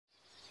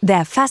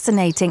They're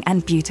fascinating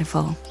and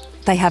beautiful.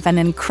 They have an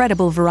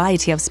incredible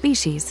variety of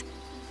species.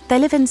 They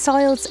live in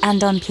soils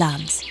and on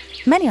plants.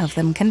 Many of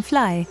them can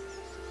fly.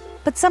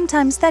 But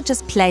sometimes they're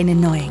just plain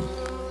annoying.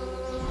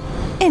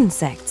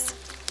 Insects.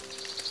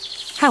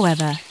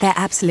 However, they're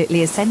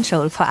absolutely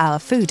essential for our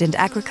food and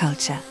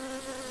agriculture.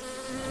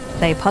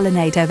 They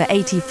pollinate over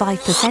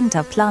 85%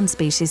 of plant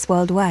species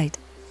worldwide.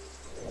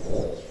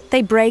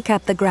 They break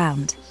up the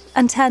ground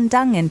and turn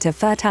dung into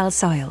fertile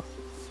soil.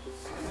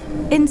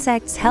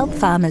 Insects help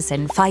farmers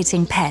in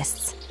fighting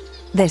pests.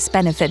 This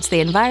benefits the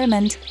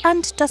environment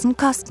and doesn't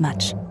cost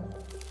much.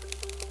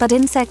 But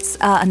insects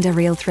are under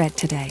real threat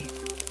today.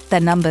 Their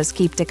numbers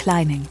keep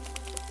declining,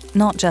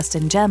 not just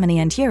in Germany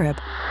and Europe,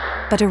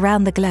 but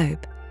around the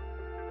globe.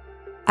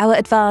 Our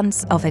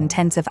advance of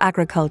intensive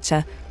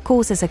agriculture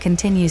causes a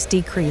continuous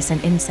decrease in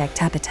insect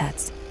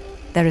habitats.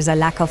 There is a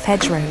lack of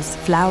hedgerows,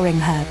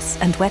 flowering herbs,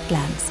 and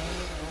wetlands.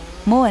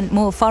 More and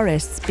more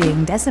forests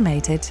being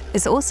decimated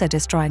is also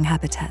destroying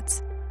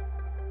habitats.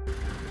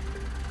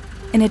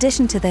 In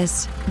addition to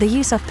this, the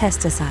use of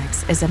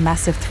pesticides is a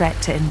massive threat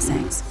to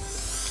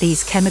insects.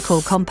 These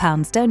chemical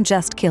compounds don't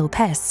just kill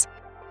pests.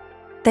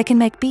 They can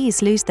make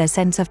bees lose their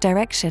sense of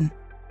direction.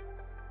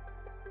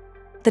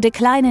 The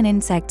decline in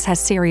insects has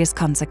serious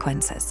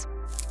consequences.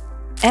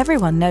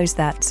 Everyone knows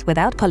that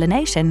without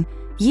pollination,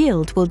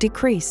 yield will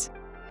decrease.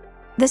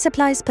 This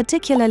applies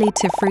particularly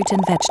to fruit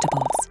and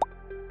vegetables.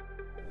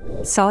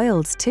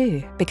 Soils,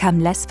 too, become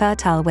less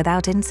fertile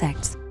without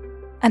insects.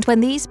 And when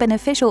these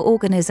beneficial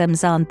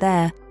organisms aren't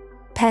there,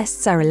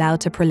 pests are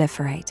allowed to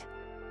proliferate.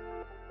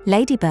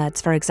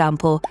 Ladybirds, for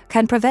example,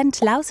 can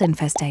prevent louse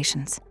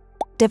infestations,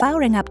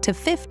 devouring up to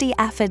 50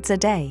 aphids a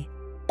day.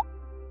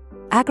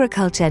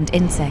 Agriculture and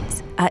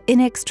insects are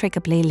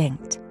inextricably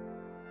linked.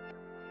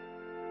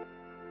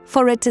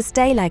 For it to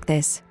stay like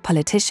this,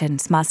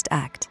 politicians must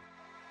act.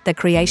 The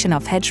creation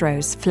of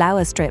hedgerows,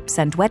 flower strips,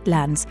 and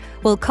wetlands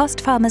will cost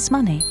farmers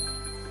money.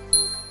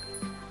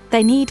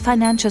 They need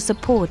financial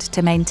support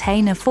to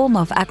maintain a form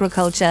of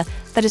agriculture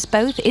that is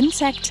both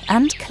insect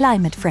and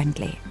climate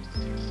friendly.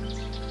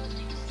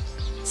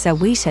 So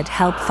we should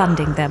help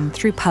funding them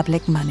through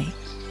public money.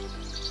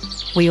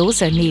 We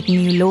also need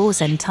new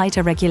laws and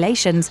tighter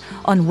regulations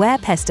on where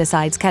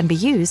pesticides can be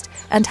used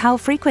and how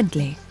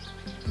frequently.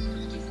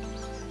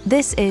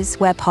 This is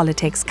where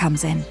politics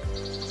comes in.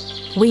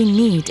 We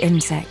need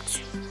insects.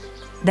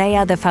 They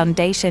are the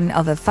foundation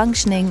of a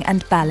functioning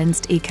and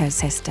balanced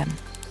ecosystem.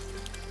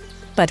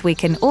 But we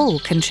can all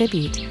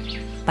contribute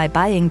by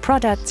buying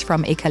products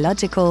from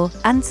ecological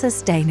and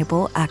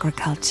sustainable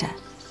agriculture.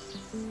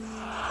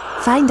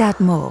 Find out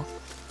more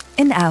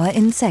in our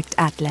Insect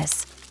Atlas.